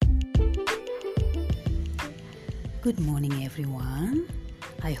Good morning, everyone.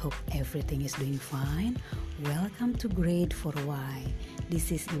 I hope everything is doing fine. Welcome to Grade 4Y.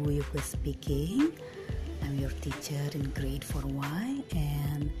 This is Yukeyuke speaking. I'm your teacher in Grade 4Y,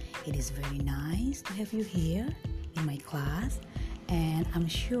 and it is very nice to have you here in my class. And I'm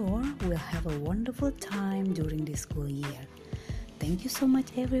sure we'll have a wonderful time during this school year. Thank you so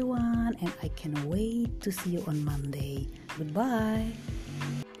much, everyone, and I can't wait to see you on Monday. Goodbye.